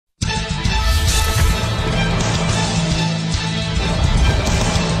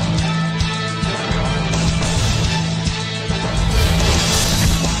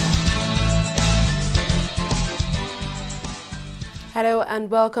Hello and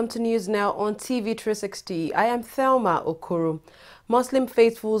welcome to News Now on TV360. I am Thelma Okoro. Muslim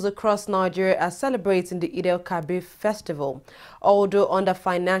faithfuls across Nigeria are celebrating the Eid al-Kabir festival, although under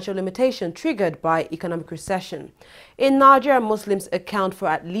financial limitation triggered by economic recession. In Nigeria, Muslims account for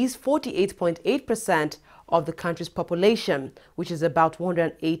at least 48.8% of the country's population, which is about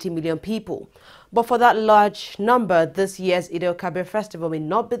 180 million people. But for that large number, this year's Eid al-Kabir festival may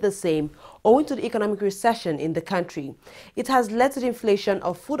not be the same owing to the economic recession in the country. It has led to the inflation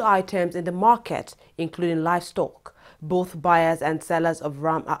of food items in the market, including livestock. Both buyers and sellers of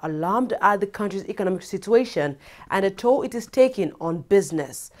ram are alarmed at the country's economic situation and the toll it is taking on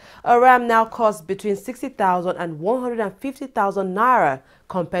business. A ram now costs between 60,000 and 150,000 naira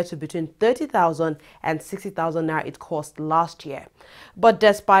compared to between 30,000 and 60,000 naira it cost last year. But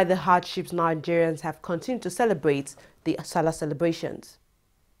despite the hardships, Nigerians have continued to celebrate the Salah celebrations.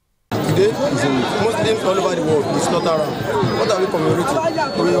 Today, Muslims all over the world is not around. What are we commemorating?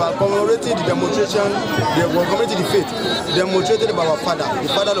 We are commemorating the demonstration, we are commemorating the faith demonstrated by our father, the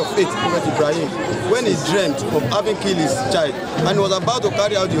father of faith, Prophet Ibrahim, when he dreamt of having killed his child and he was about to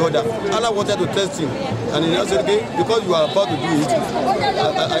carry out the order. Allah wanted to test him, and he said, okay, because you are about to do it,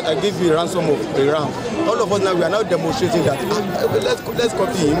 I give you a ransom of a ram. All of us now, we are now demonstrating that. Let's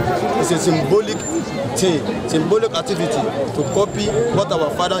copy him. It's a symbolic thing, symbolic activity to copy what our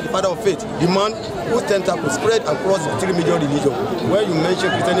father, the father of faith, the man whose tentacles spread across the 3 million religions. When you mention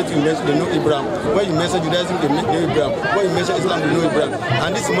Christianity, you mention, they know Abraham. When you mention Judaism, they know Abraham. When you mention Islam, they know Abraham.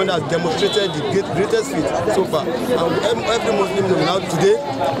 And this man has demonstrated the greatest faith so far. And every Muslim now today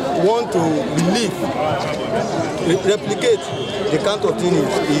want to believe, replicate the kind of thing he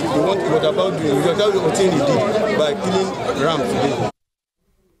was about doing, the kind of thing he did by killing ram today.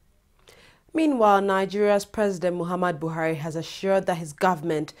 Meanwhile, Nigeria's President Muhammadu Buhari has assured that his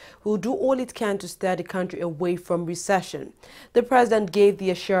government will do all it can to steer the country away from recession. The president gave the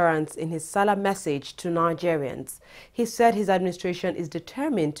assurance in his Salah message to Nigerians. He said his administration is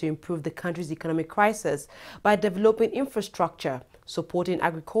determined to improve the country's economic crisis by developing infrastructure, supporting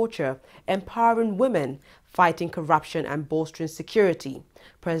agriculture, empowering women, fighting corruption and bolstering security.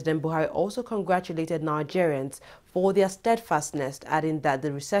 President Buhari also congratulated Nigerians for their steadfastness, adding that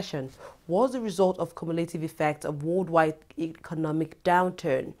the recession was the result of cumulative effects of worldwide economic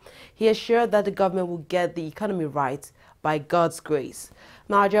downturn. He assured that the government will get the economy right by God's grace.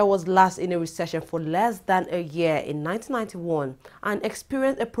 Nigeria was last in a recession for less than a year in 1991 and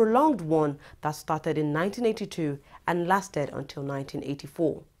experienced a prolonged one that started in 1982 and lasted until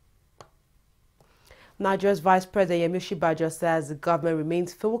 1984. Nigeria's Vice President Yemi Osinbajo says the government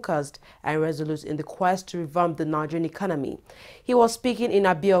remains focused and resolute in the quest to revamp the Nigerian economy. He was speaking in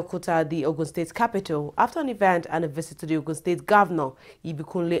Abeokuta, the Ogun State capital, after an event and a visit to the Ogun State Governor,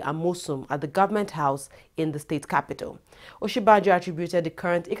 Ibikunle Amosun, at the government house in the state capital. Osinbajo attributed the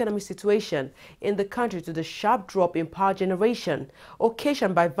current economic situation in the country to the sharp drop in power generation,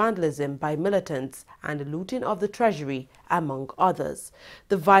 occasioned by vandalism by militants and the looting of the treasury, among others.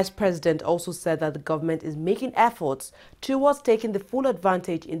 The vice president also said that the government is making efforts towards taking the full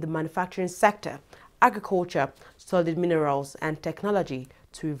advantage in the manufacturing sector, agriculture, solid minerals and technology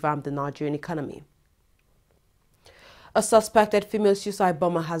to revamp the Nigerian economy. A suspected female suicide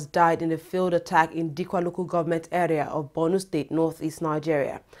bomber has died in a failed attack in Dikwa local government area of Borno State, northeast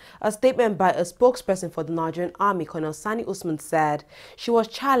Nigeria. A statement by a spokesperson for the Nigerian Army, Colonel Sani Usman, said she was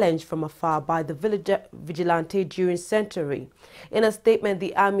challenged from afar by the vigilante during century. In a statement,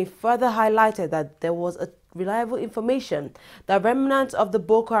 the Army further highlighted that there was a reliable information that remnants of the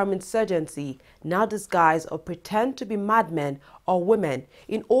Boko Haram insurgency now disguise or pretend to be madmen or women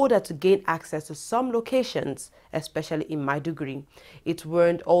in order to gain access to some locations, especially in Maiduguri. It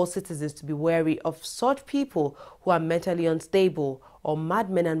warned all citizens to be wary of such people who are mentally unstable or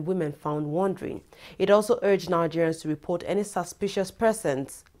madmen and women found wandering. It also urged Nigerians to report any suspicious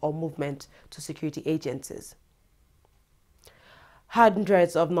persons or movement to security agencies.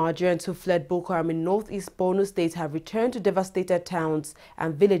 Hundreds of Nigerians who fled Boko Haram in northeast Borno State have returned to devastated towns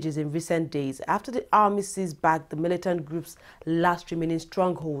and villages in recent days after the army seized back the militant group's last remaining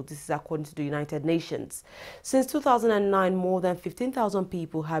stronghold. This is according to the United Nations. Since 2009, more than 15,000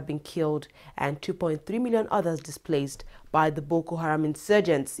 people have been killed and 2.3 million others displaced by the Boko Haram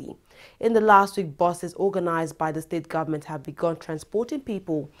insurgency. In the last week, buses organized by the state government have begun transporting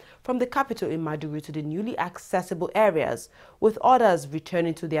people from the capital in Maiduguri to the newly accessible areas, with others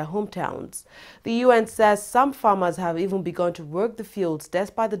returning to their hometowns. The UN says some farmers have even begun to work the fields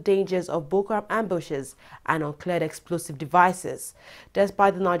despite the dangers of Boko Haram ambushes and uncleared explosive devices.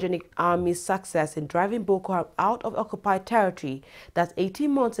 Despite the Nigerian Army's success in driving Boko Haram out of occupied territory that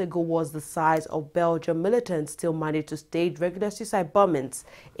 18 months ago was the size of Belgium, militants still managed to stay delayed regular suicide bombings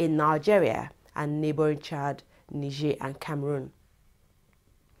in Nigeria and neighboring Chad, Niger and Cameroon.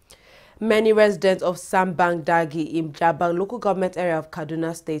 Many residents of Sambang Dagi in Jabal local government area of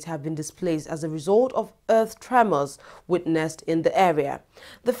Kaduna State have been displaced as a result of earth tremors witnessed in the area.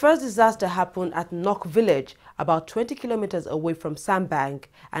 The first disaster happened at Nok village, about 20 kilometers away from Sambang,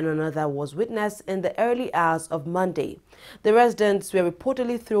 and another was witnessed in the early hours of Monday. The residents were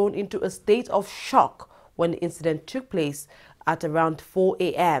reportedly thrown into a state of shock when the incident took place at around 4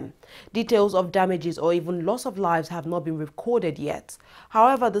 a.m. Details of damages or even loss of lives have not been recorded yet.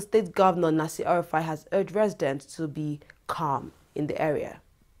 However, the state governor, Nasir Arafai, has urged residents to be calm in the area.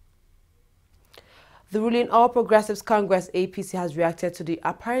 The ruling All Progressives Congress APC has reacted to the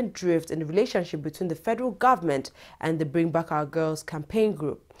apparent drift in the relationship between the federal government and the Bring Back Our Girls campaign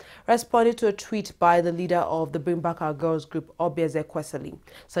group. Responding to a tweet by the leader of the Bring Back Our Girls group, Obieze Kwesili,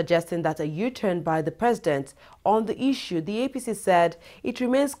 suggesting that a U-turn by the president on the issue, the APC said it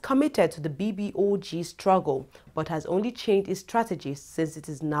remains committed to the BBOG struggle, but has only changed its strategy since it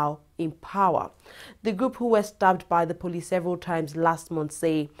is now in power. The group, who were stabbed by the police several times last month,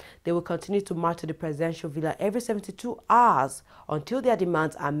 say they will continue to march to the presidential villa every 72 hours until their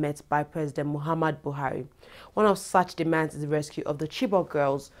demands are met by President Muhammad Buhari. One of such demands is the rescue of the Chibok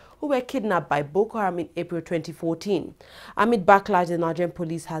girls who were kidnapped by Boko Haram in April 2014. Amid backlash, the Nigerian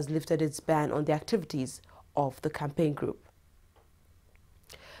police has lifted its ban on the activities of the campaign group.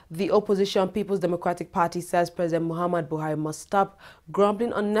 The opposition People's Democratic Party says President Muhammad Buhari must stop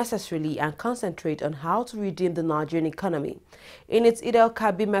grumbling unnecessarily and concentrate on how to redeem the Nigerian economy. In its Eid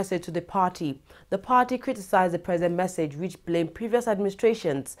al-Kabir message to the party criticized the president's message, which blamed previous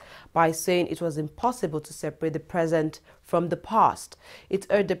administrations by saying it was impossible to separate the present from the past. It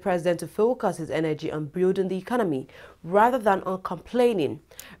urged the president to focus his energy on building the economy rather than on complaining.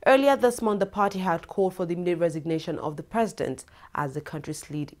 Earlier this month, the party had called for the immediate resignation of the president as the country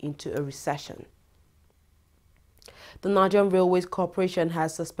slid into a recession. The Nigerian Railways Corporation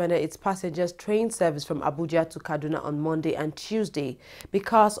has suspended its passengers train service from Abuja to Kaduna on Monday and Tuesday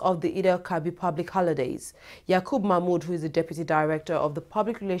because of the Eid al-Kabir public holidays. Yakub Mahmood, who is the Deputy Director of the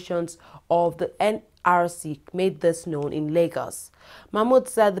Public Relations of the NRC, made this known in Lagos. Mahmood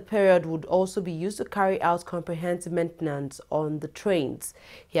said the period would also be used to carry out comprehensive maintenance on the trains.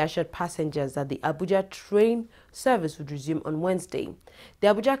 He assured passengers that the Abuja train service would resume on Wednesday. The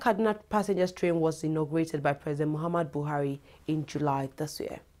Abuja-Kaduna passengers train was inaugurated by President Muhammad Buhari in July this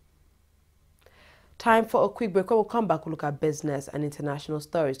year. Time for a quick break. When we'll come back, we'll look at business and international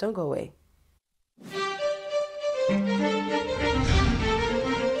stories. Don't go away.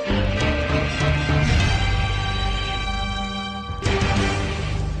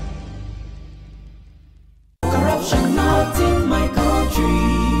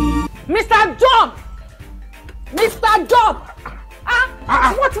 Mr. Job! Mr. Job!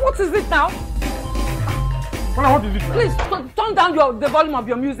 What is it now? What is it now? Please turn down the volume of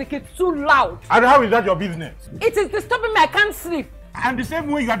your music. It's too loud. And how is that your business? It is disturbing me. I can't sleep. And the same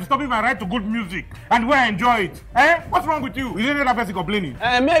way you are disturbing my right to good music and where I enjoy it. What's wrong with you? Is there another person complaining?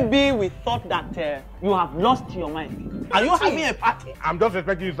 Maybe we thought that you have lost your mind. Are you having a party? I'm just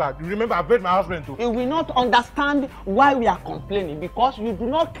respecting you, sir. You remember I've paid my husband too. You will not understand why we are complaining because you do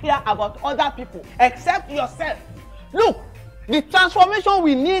not care about other people except yourself. Look, the transformation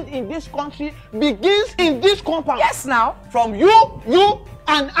we need in this country begins in this compound. Yes, now. From you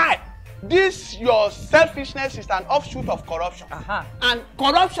and I. This your selfishness is an offshoot of corruption. And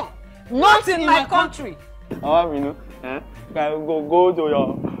corruption not in my country. Oh, you know, go to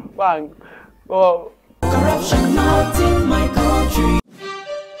your bank. Go. Corruption not in my country.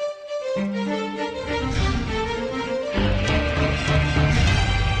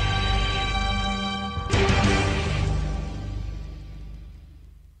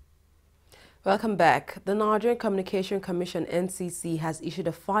 Welcome back. The Nigerian Communication Commission (NCC) has issued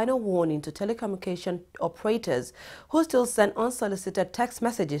a final warning to telecommunication operators who still send unsolicited text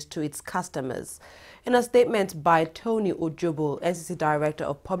messages to its customers. In a statement by Tony Ojobo, NCC Director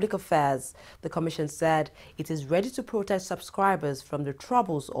of Public Affairs, the Commission said it is ready to protect subscribers from the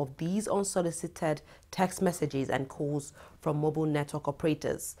troubles of these unsolicited text messages and calls from mobile network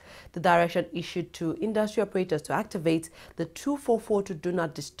operators. The direction issued to industry operators to activate the 2442 Do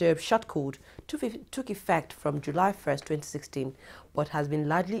Not Disturb shortcode took effect from July 1st, 2016, but has been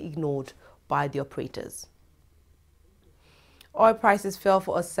largely ignored by the operators. Oil prices fell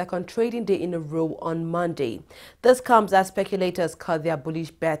for a second trading day in a row on Monday. This comes as speculators cut their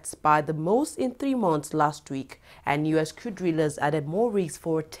bullish bets by the most in 3 months last week, and U.S. crude drillers added more rigs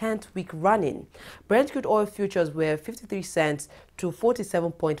for a 10th week running. Brent crude oil futures were 53 cents to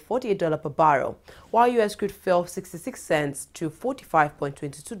 $47.48 per barrel, while U.S. crude fell 66 cents to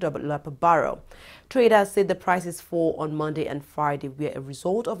 $45.22 per barrel. Traders said the prices fall on Monday and Friday were a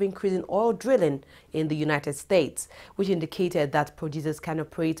result of increasing oil drilling in the United States, which indicated that producers can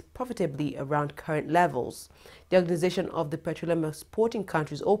operate profitably around current levels. The Organization of the Petroleum Exporting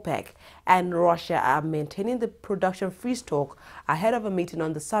Countries, OPEC, and Russia are maintaining the production-free stock ahead of a meeting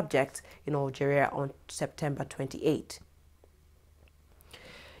on the subject in Algeria on September 28.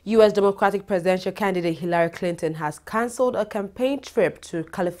 U.S. Democratic presidential candidate Hillary Clinton has cancelled a campaign trip to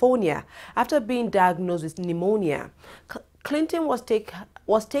California after being diagnosed with pneumonia. Clinton was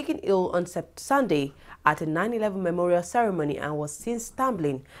taken ill on Sunday at a 9/11 memorial ceremony and was seen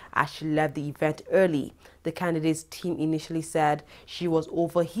stumbling as she left the event early. The candidate's team initially said she was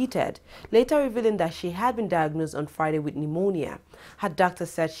overheated, later revealing that she had been diagnosed on Friday with pneumonia. Her doctor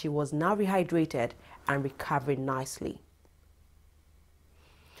said she was now rehydrated and recovering nicely.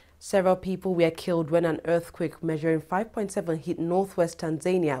 Several people were killed when an earthquake measuring 5.7 hit northwest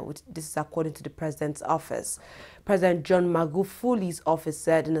Tanzania. This is according to the president's office. President John Magufuli's office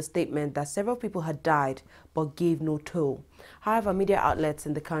said in a statement that several people had died but gave no toll. However, media outlets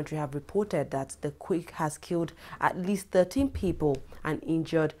in the country have reported that the quake has killed at least 13 people and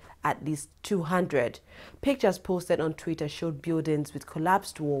injured at least 200. Pictures posted on Twitter showed buildings with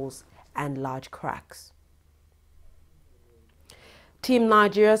collapsed walls and large cracks. Team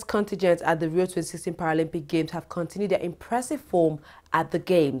Nigeria's contingent at the Rio 2016 Paralympic Games have continued their impressive form at the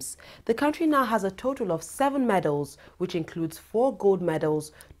Games. The country now has a total of 7 medals, which includes 4 gold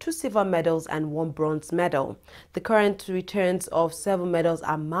medals, 2 silver medals and 1 bronze medal. The current returns of 7 medals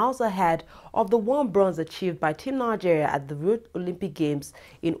are miles ahead of the 1 bronze achieved by Team Nigeria at the Rio Olympic Games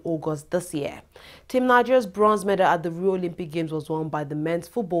in August this year. Team Nigeria's bronze medal at the Rio Olympic Games was won by the men's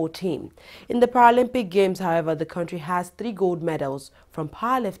football team. In the Paralympic Games, however, the country has 3 gold medals from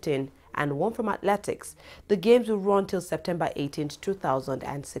powerlifting and 1 from athletics. The Games will run till September 18,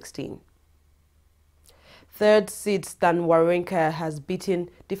 2016. Third seed Stan Wawrinka has beaten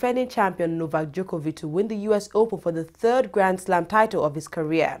defending champion Novak Djokovic to win the US Open for the 3rd Grand Slam title of his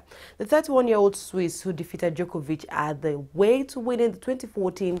career. The 31-year-old Swiss, who defeated Djokovic at the way to winning the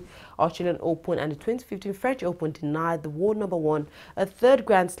 2014 Australian Open and the 2015 French Open, denied the world number 1 a 3rd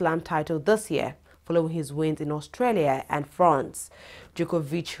Grand Slam title this year, following his wins in Australia and France.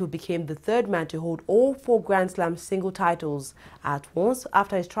 Djokovic, who became the 3rd man to hold all 4 Grand Slam single titles at once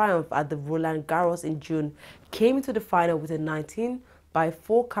after his triumph at the Roland Garros in June, came into the final with a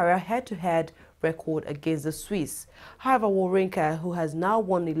 19-4 career head-to-head record against the Swiss. However, Wawrinka, who has now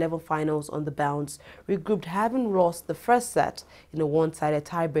won 11 finals on the bounce, regrouped, having lost the first set in a one-sided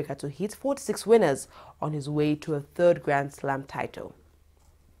tiebreaker to hit 46 winners on his way to a 3rd Grand Slam title.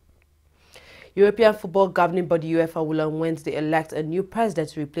 European football governing body UEFA will on Wednesday elect a new president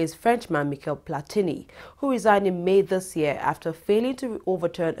to replace Frenchman Michel Platini, who resigned in May this year after failing to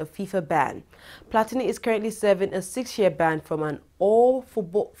overturn a FIFA ban. Platini is currently serving a 6-year ban from all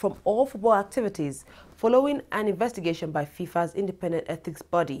football activities following an investigation by FIFA's independent ethics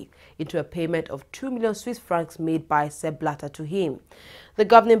body into a payment of 2 million Swiss francs made by Sepp Blatter to him. The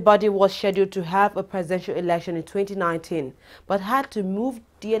governing body was scheduled to have a presidential election in 2019, but had to move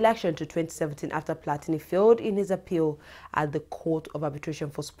the election to 2017 after Platini failed in his appeal at the Court of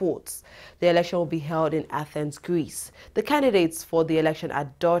Arbitration for Sports. The election will be held in Athens, Greece. The candidates for the election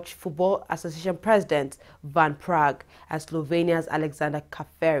are Dutch Football Association President Van Praag and Slovenia's Alexander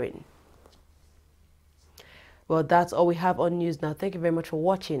Kaferin. Well, that's all we have on news now. Thank you very much for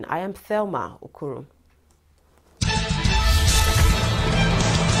watching. I am Thelma Okuru.